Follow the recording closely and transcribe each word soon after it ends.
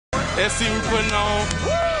Let's see me putting on.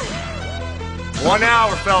 1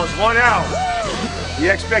 hour, fellas, 1 hour. The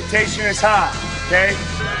expectation is high, okay?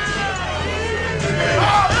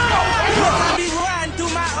 I be riding through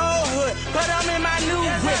my old hood, but I'm in my new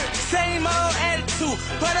whip. Same old attitude,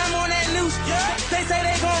 but I'm on that new shit. They say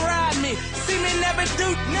they gon' ride me, see me never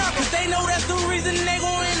do, cause they know that's the reason they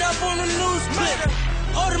gon' end up on the news clip.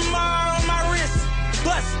 Audemars on my wrist,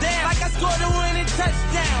 bust down like I scored a winning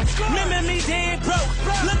touchdown. Remember me dead broke,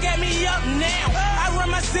 look at me up now. I run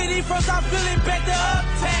my city from South Philly back to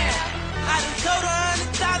Uptown. I done sold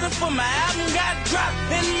 100,000 for my album got dropped,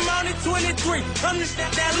 and I'm only 23. I'm just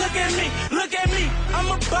that look at me,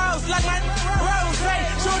 I'm a boss like my Rose.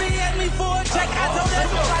 Shorty asked me for a check, I told her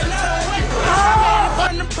like no way. I made it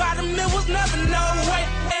from the bottom, it was never no way.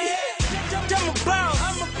 I'm a boss,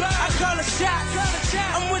 I call a shot.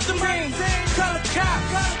 I'm with the rings, call a cop.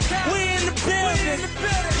 We in the building,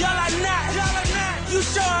 y'all are not. You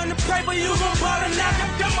showing the paper, you gon' ball or not.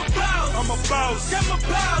 I'm a boss, I'm a boss, I'm a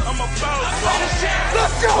boss, I'm a boss. I play the shot,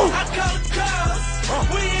 let's go. I call the calls.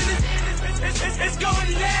 We in this, it's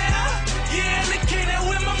going down. Yeah, the kid that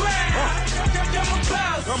with my brand.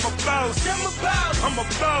 I'm a boss, I'm a boss, I'm a boss, I'm a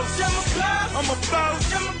boss, I'm a boss, I'm a boss,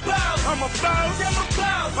 I'm a boss, I'm a boss, I'm a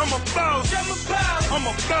boss, I'm a boss, I'm a boss, I'm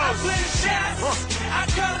a boss. I play the shots, I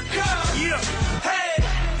call the calls. Yeah, hey.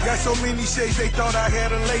 Got so many shades they thought I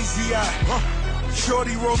had a lazy eye.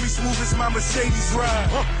 Shorty roll me smooth as my Mercedes ride.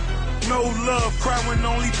 No love, cry when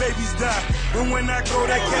only babies die. And when I go,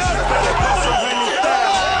 that casket better cost 100,000.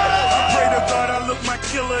 I pray to God I look my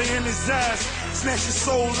killer in his eyes. Snatch his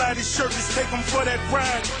soul out his shirt, just take him for that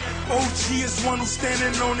ride. OG is one who's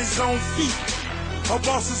standing on his own feet. Our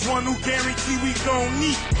boss is one who guarantee we gon'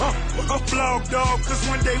 meet. A blog dog, cause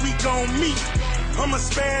one day we gon' meet. I'm a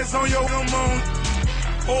spaz on your moan.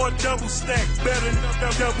 Or a double stack, better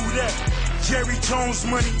double that. Jerry Jones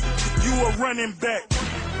money, you a running back.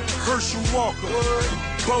 Herschel Walker,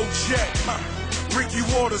 Bo Jack, Ricky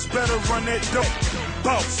Waters better run that dope.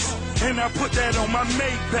 Boss, and I put that on my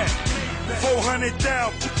Maybach.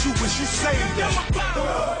 400,000, you wish you saved that.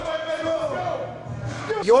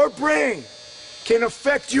 Your brain can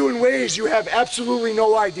affect you in ways you have absolutely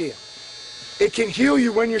no idea. It can heal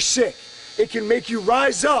you when you're sick. It can make you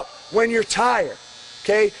rise up when you're tired.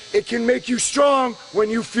 Okay? It can make you strong when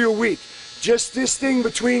you feel weak. Just this thing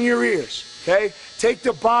between your ears, okay? Take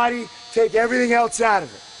the body, take everything else out of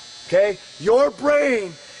it, okay? Your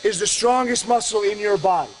brain is the strongest muscle in your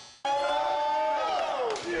body. I'm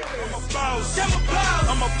a boss, I'm a boss,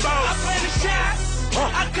 I'm a boss. I play the shots,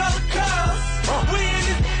 I call the calls. We in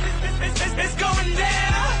this, it's going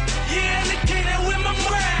down. Yeah, the king that with my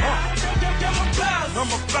brand. I'm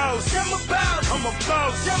a boss, I'm a boss, I'm a boss, I'm a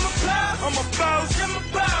boss, I'm a boss, I'm a boss, I'm a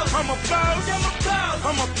boss, I'm a boss, I'm a boss,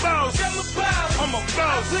 I'm a boss, I'm a boss, I'm a boss.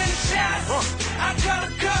 I play the shots, I call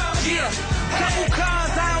the calls. Yeah, couple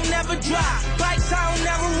cars I don't never drive, bikes I don't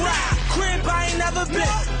never ride, crib I ain't never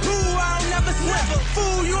been, pool I don't never swim.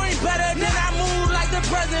 Fool, you ain't better than I move like the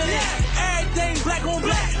president. Everything black on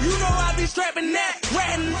black, you know I be strapping that.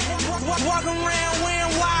 Ratting, walking around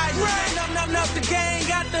wearing wires. Up the gang,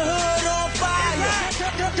 got the hood on fire.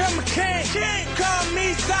 I'm a king, call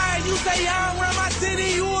me sire. You say I don't run my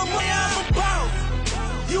city, you a man, I'm a boss.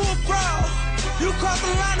 You a fraud. You cross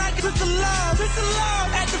the line, I took the love.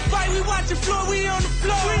 At the fight, we watching floor, we on the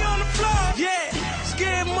floor. Yeah,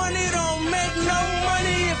 scared money don't make no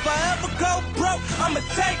money. If I ever go broke, I'ma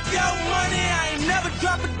take your money. I ain't never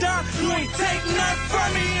drop a dime, you ain't take nothing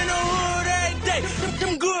from me in the hood every day.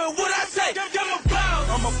 Them good, what I say? I'm a boss,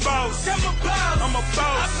 I'm a boss, I'm a boss, I'm a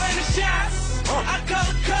boss. I play the shots, I call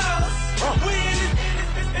the calls. We in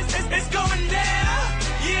this, it's going down.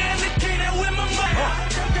 Yeah, the king that with my money.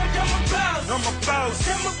 I'm a boss, I'm a boss,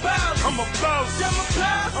 I'm a boss, I'm a boss, I'm a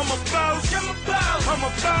boss, I'm a boss, I'm a boss, I'm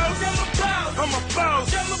a boss, I'm a boss, I'm a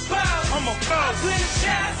boss, I'm a boss, I'm a boss. I play the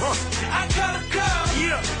shots, I call the calls.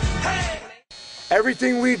 Yeah, hey.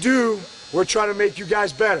 Everything we do, we're trying to make you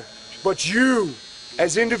guys better. But you,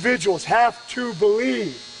 as individuals, have to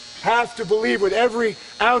believe with every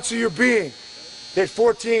ounce of your being that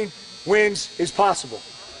 14 wins is possible.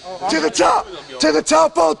 To the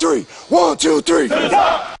top on 3. 1, 2, 3. To the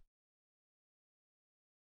top.